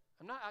today.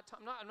 I'm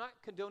not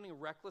condoning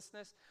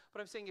recklessness, but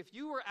I'm saying if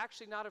you were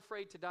actually not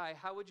afraid to die,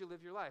 how would you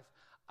live your life?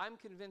 I'm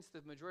convinced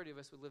the majority of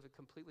us would live a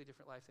completely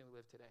different life than we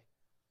live today.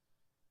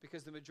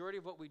 Because the majority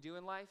of what we do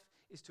in life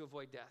is to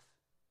avoid death.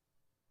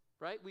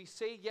 Right? We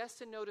say yes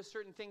and no to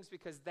certain things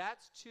because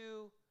that's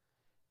too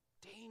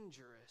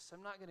dangerous.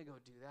 I'm not going to go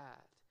do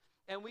that.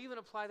 And we even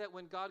apply that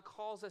when God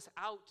calls us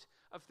out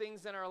of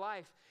things in our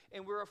life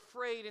and we're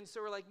afraid, and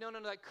so we're like, no,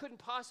 that couldn't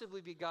possibly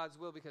be God's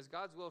will, because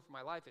God's will for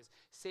my life is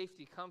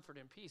safety, comfort,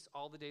 and peace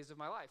all the days of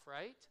my life,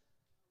 right?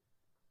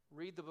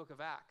 Read the book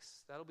of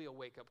Acts. That'll be a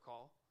wake-up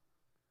call.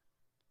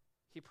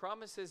 He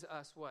promises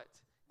us what?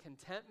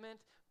 Contentment,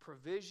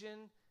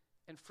 provision,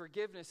 and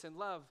forgiveness and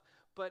love,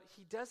 but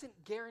he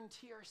doesn't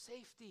guarantee our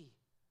safety.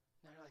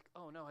 Now you're like,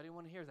 oh no, I didn't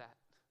want to hear that.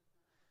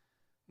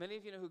 Many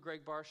of you know who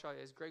Greg Barshaw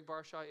is. Greg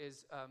Barshaw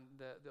is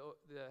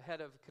the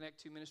head of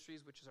Connect 2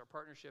 Ministries, which is our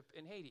partnership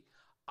in Haiti.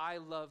 I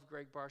love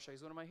Greg Barshaw.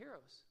 He's one of my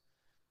heroes.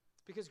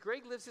 Because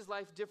Greg lives his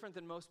life different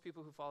than most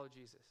people who follow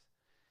Jesus.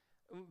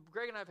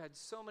 Greg and I have had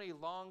so many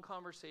long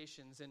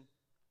conversations, and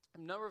a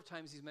number of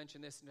times he's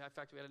mentioned this. In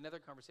fact, we had another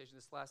conversation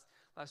this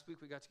last week.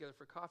 We got together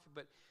for coffee.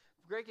 But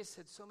Greg has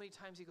said so many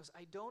times, he goes,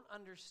 I don't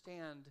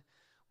understand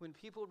when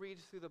people read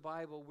through the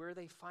Bible where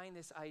they find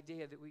this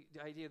idea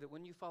that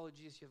when you follow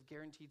Jesus, you have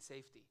guaranteed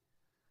safety.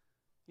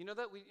 You know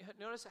that?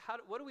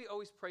 What do we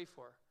always pray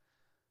for?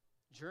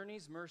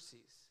 Journeys,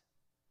 mercies.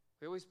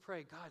 We always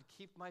pray, God,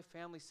 keep my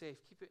family safe.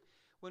 Keep it.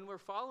 When we're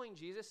following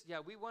Jesus, yeah,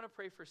 we want to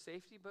pray for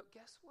safety, but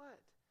guess what?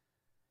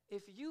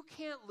 If you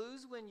can't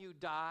lose when you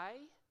die,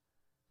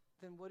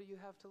 then what do you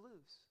have to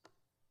lose?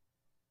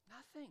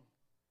 Nothing.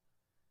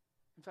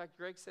 In fact,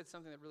 Greg said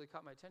something that really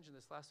caught my attention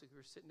this last week. We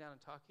were sitting down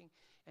and talking,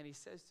 and he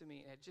says to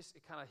me, and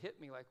it kind of hit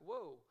me like,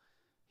 whoa.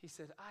 He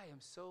said, I am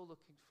so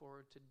looking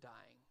forward to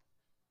dying.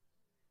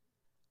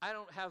 I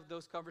don't have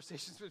those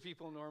conversations with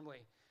people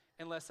normally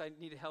unless I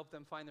need to help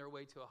them find their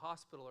way to a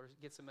hospital or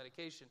get some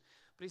medication.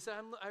 But he said,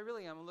 I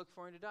really am. I'm looking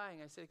forward to dying.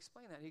 I said,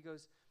 explain that. He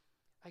goes,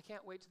 I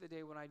can't wait to the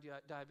day when I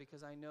die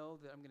because I know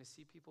that I'm going to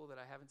see people that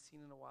I haven't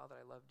seen in a while that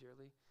I love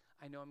dearly.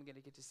 I know I'm going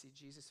to get to see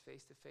Jesus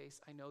face to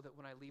face. I know that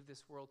when I leave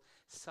this world,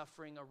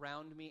 suffering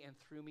around me and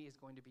through me is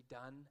going to be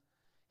done.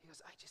 He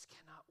goes, I just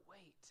cannot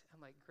wait. I'm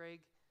like,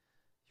 Greg,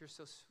 you're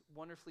so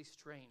wonderfully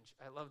strange.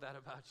 I love that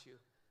about you.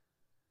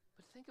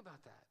 But think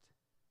about that.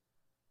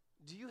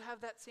 Do you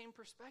have that same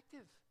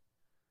perspective?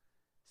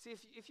 See,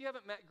 if you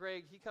haven't met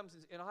Greg, he comes,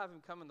 and I'll have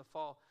him come in the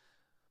fall.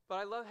 But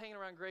I love hanging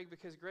around Greg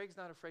because Greg's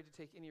not afraid to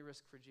take any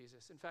risk for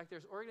Jesus. In fact,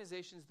 there's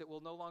organizations that will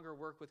no longer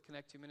work with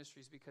Connect 2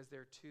 Ministries because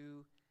they're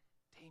too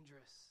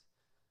dangerous.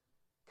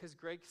 Because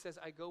Greg says,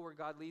 I go where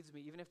God leads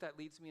me, even if that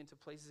leads me into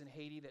places in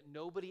Haiti that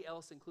nobody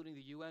else, including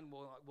the UN,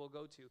 will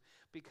go to,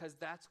 because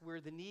that's where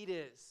the need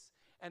is.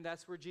 And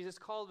that's where Jesus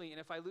called me. And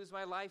if I lose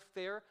my life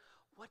there,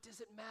 what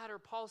does it matter?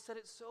 Paul said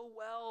it so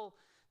well.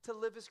 To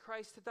live as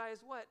Christ, to die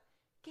as what?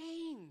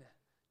 Gain.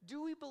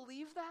 Do we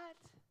believe that?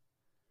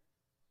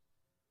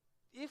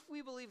 If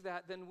we believe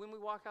that, then when we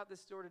walk out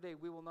this door today,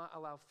 we will not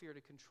allow fear to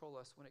control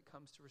us when it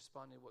comes to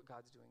responding to what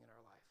God's doing in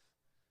our life.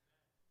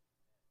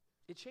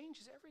 It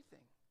changes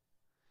everything.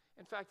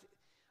 In fact,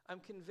 I'm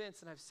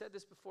convinced, and I've said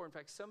this before. In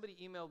fact, somebody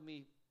emailed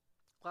me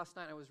last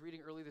night. I was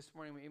reading early this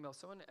morning my email.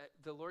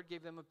 The Lord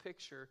gave them a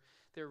picture.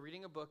 They were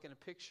reading a book and a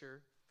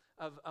picture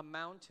of a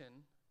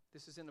mountain.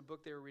 This is in a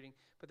book they were reading.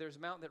 But there's a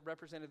mountain that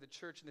represented the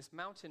church, and this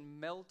mountain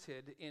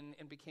melted and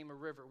became a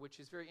river, which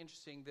is very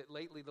interesting that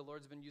lately the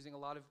Lord's been using a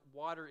lot of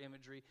water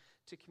imagery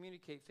to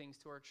communicate things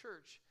to our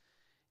church.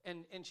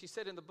 And she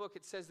said in the book,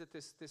 it says that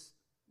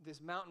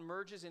this mountain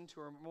merges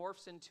into or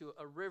morphs into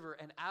a river,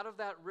 and out of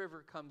that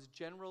river comes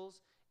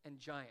generals and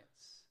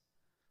giants.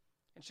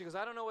 And she goes,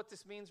 I don't know what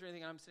this means or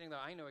anything. And I'm sitting there,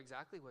 I know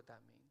exactly what that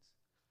means.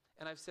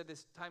 And I've said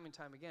this time and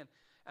time again.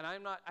 And I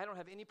don't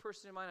have any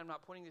person in mind. I'm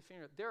not pointing the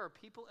finger. There are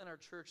people in our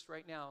church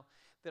right now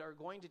that are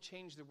going to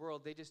change the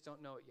world. They just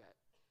don't know it yet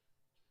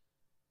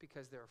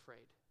because they're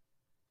afraid.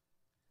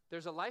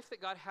 There's a life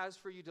that God has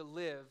for you to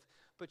live,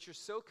 but you're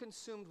so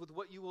consumed with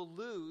what you will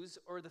lose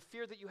or the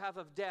fear that you have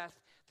of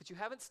death that you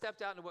haven't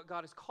stepped out into what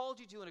God has called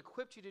you to and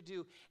equipped you to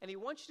do, and he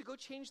wants you to go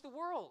change the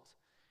world.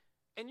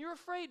 And you're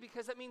afraid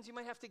because that means you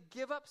might have to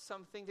give up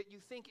something that you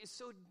think is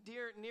so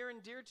near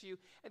and dear to you.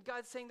 And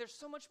God's saying there's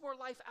so much more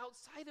life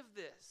outside of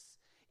this.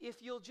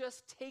 If you'll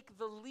just take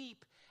the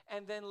leap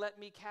and then let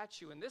me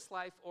catch you in this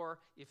life, or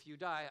if you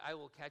die, I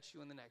will catch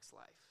you in the next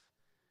life.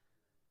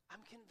 I'm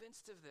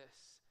convinced of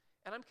this.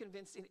 And I'm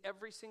convinced in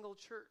every single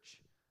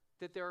church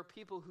that there are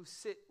people who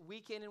sit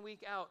week in and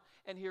week out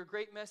and hear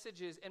great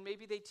messages, and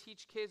maybe they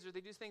teach kids or they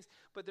do things,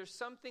 but there's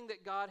something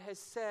that God has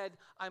said,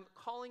 I'm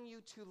calling you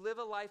to live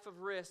a life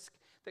of risk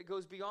that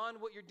goes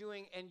beyond what you're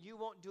doing, and you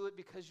won't do it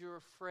because you're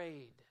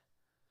afraid.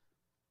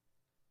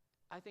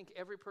 I think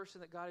every person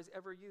that God has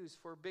ever used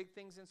for big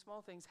things and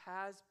small things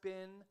has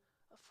been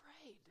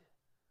afraid.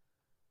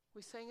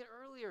 We sang it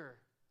earlier.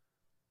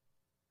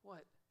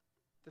 What?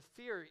 The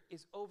fear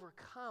is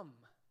overcome.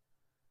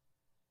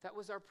 That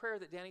was our prayer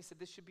that Danny said,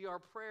 this should be our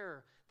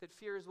prayer, that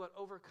fear is what?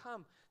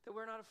 Overcome, that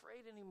we're not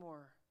afraid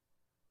anymore.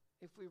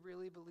 If we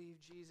really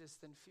believe Jesus,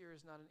 then fear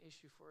is not an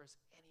issue for us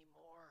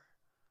anymore.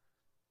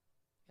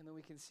 And then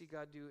we can see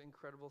God do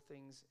incredible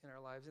things in our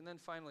lives. And then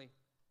finally,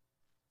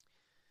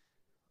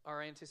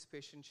 our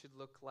anticipation should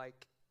look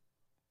like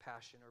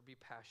passion or be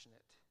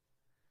passionate.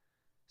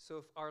 So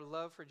if our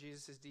love for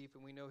Jesus is deep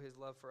and we know his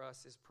love for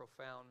us is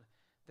profound,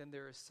 then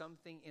there is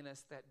something in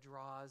us that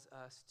draws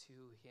us to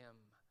him.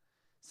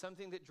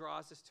 Something that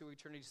draws us to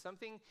eternity.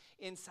 Something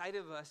inside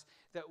of us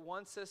that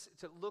wants us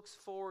to looks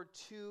forward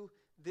to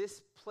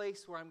this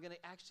place where I'm going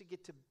to actually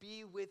get to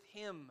be with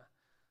him.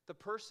 The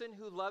person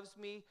who loves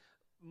me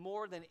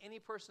more than any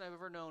person I've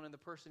ever known, and the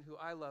person who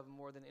I love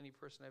more than any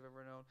person I've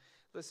ever known.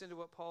 Listen to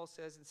what Paul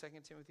says in 2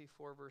 Timothy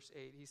 4, verse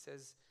 8. He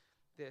says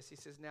this. He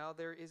says, now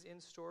there is in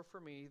store for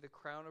me the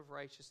crown of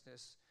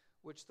righteousness,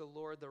 which the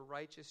Lord, the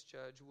righteous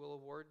judge, will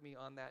award me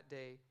on that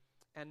day.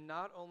 And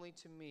not only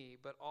to me,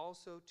 but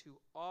also to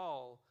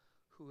all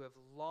who have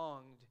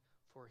longed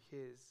for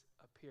his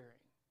appearing.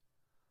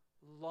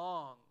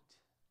 Longed,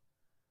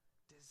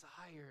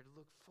 desired,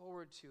 looked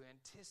forward to,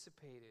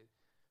 anticipated.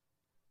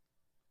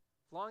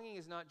 Longing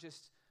is not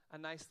just a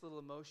nice little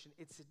emotion.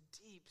 It's a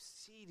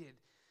deep-seated,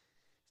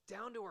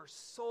 down to our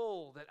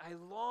soul that I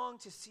long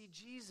to see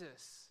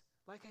Jesus.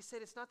 Like I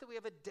said, it's not that we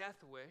have a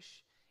death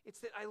wish. It's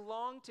that I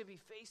long to be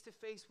face to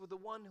face with the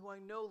one who I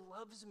know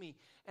loves me.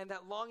 And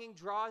that longing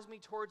draws me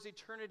towards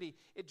eternity.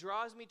 It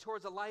draws me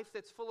towards a life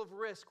that's full of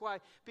risk. Why?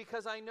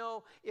 Because I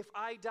know if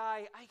I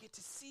die, I get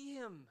to see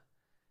him.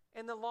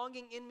 And the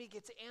longing in me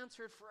gets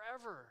answered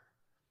forever.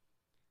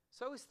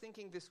 So I was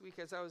thinking this week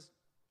as I was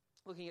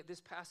looking at this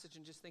passage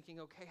and just thinking,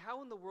 okay,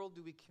 how in the world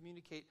do we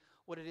communicate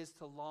what it is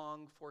to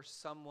long for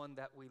someone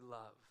that we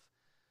love?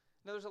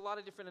 Now, there's a lot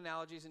of different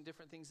analogies and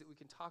different things that we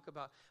can talk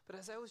about. But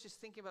as I was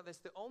just thinking about this,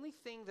 the only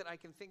thing that I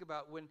can think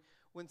about when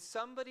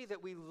somebody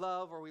that we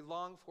love or we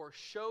long for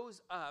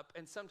shows up,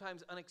 and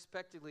sometimes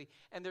unexpectedly,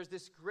 and there's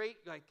this great,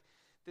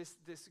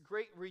 this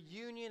great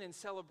reunion and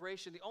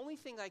celebration, the only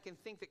thing I can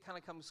think that kind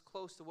of comes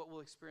close to what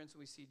we'll experience when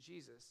we see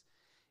Jesus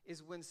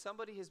is when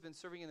somebody has been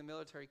serving in the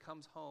military,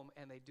 comes home,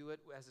 and they do it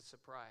as a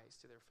surprise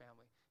to their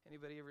family.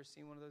 Anybody ever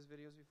seen one of those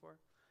videos before?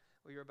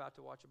 Well, you're about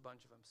to watch a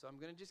bunch of them. So I'm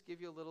going to just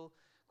give you a little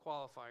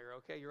qualifier,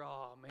 okay? You're,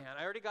 oh, man,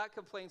 I already got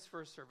complaints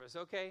first service,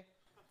 okay?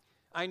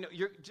 I know,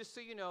 just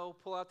so you know,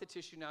 pull out the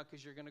tissue now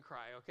because you're going to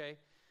cry, okay?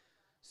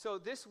 So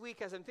this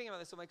week, as I'm thinking about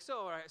this, I'm like,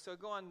 all right, so I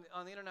go on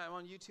the internet, I'm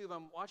on YouTube,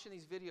 I'm watching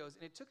these videos,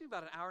 and it took me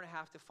about an hour and a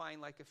half to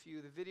find like a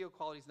few. The video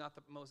quality is not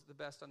the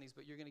best on these,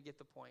 but you're going to get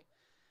the point.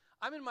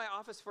 I'm in my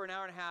office for an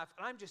hour and a half,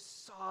 and I'm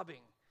just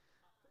sobbing,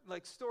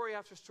 like story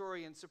after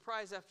story and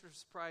surprise after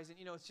surprise, and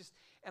it's just,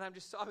 and I'm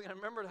just sobbing. And I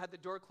remember I had the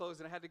door closed,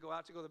 and I had to go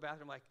out to go to the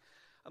bathroom.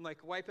 I'm like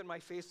wiping my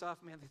face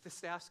off. Man, the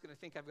staff's going to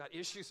think I've got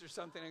issues or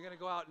something. I'm going to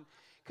go out, and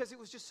because it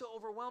was just so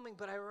overwhelming.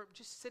 But I were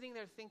just sitting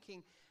there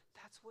thinking,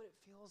 that's what it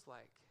feels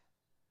like.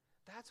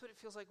 That's what it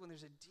feels like when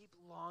there's a deep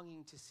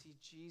longing to see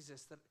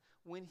Jesus. That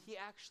when he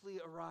actually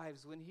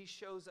arrives, when he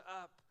shows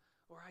up,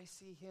 or I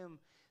see him,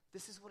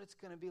 this is what it's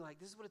going to be like.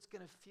 This is what it's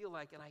going to feel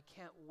like, and I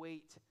can't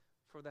wait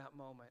for that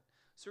moment.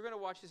 So we're going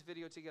to watch this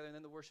video together, and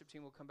then the worship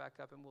team will come back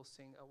up, and we'll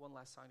sing one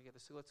last song together.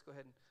 So let's go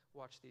ahead and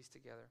watch these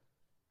together.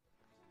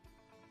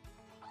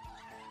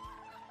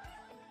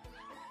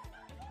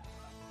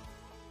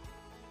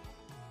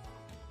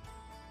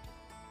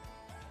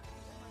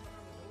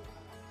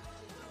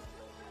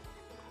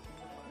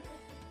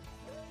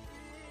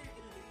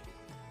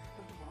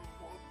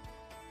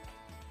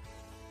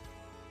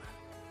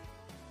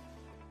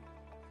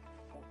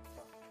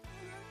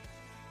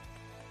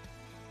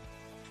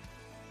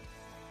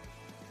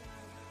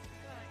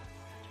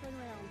 Turn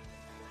around.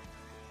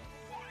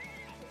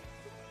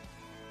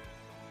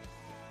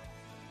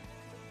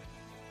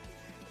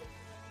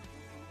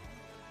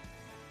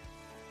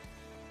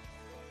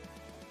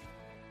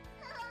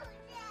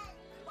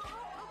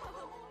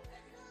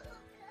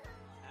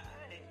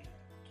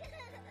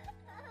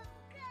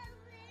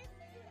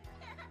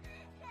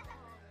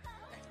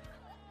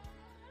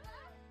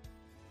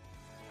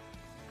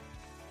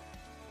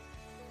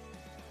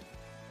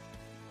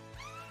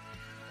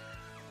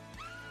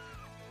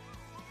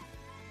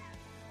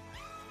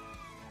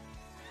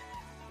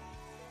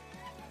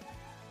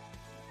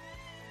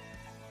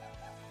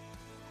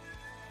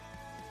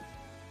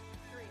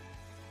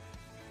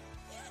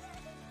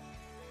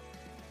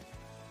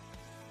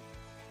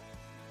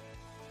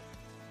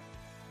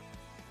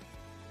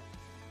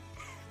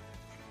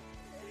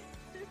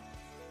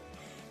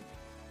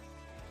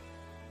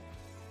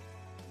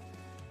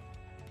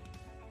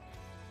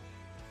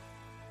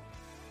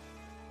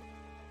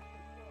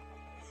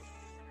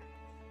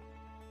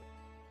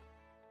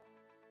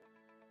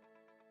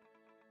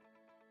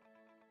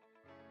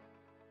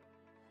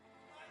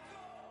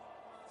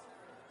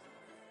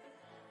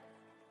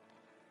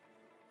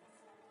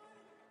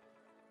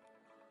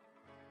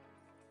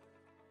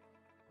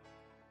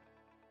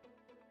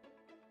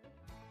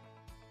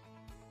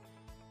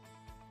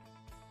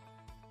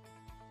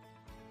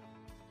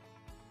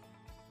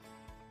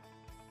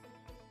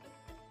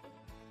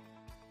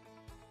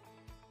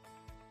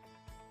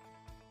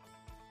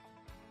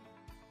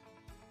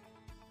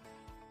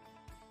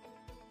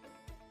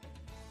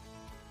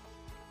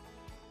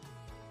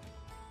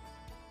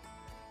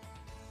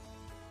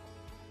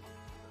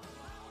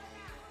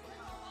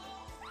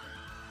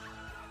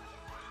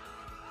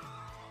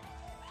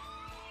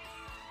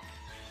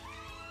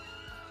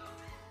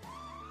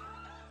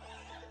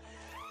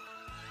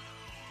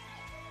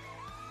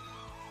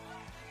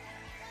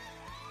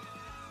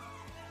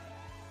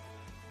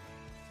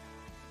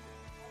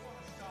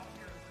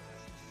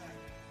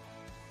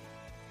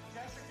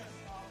 Jessica's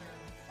father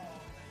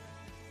called me.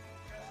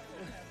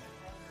 Jessica has a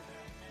brother in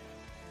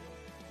Afghanistan.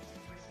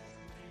 She wishes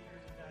to be here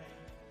today.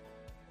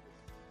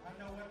 I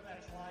know what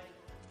that's like.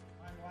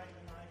 My wife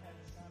and I had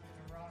a son in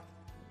Iraq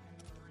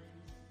in the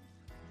Marines.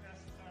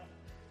 Jessica,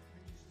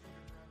 would you see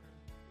your brother?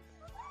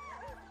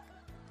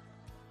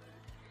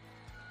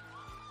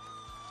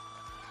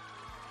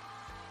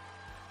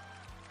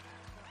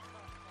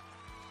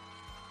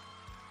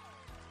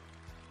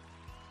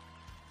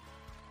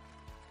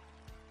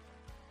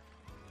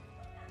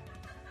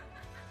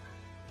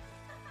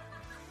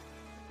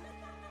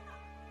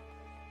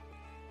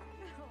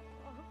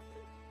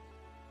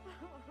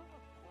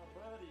 Oh,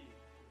 buddy.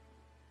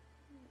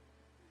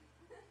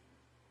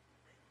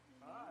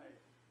 Hi.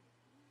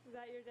 Is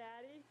that your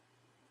daddy?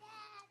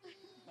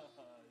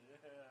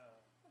 Yeah.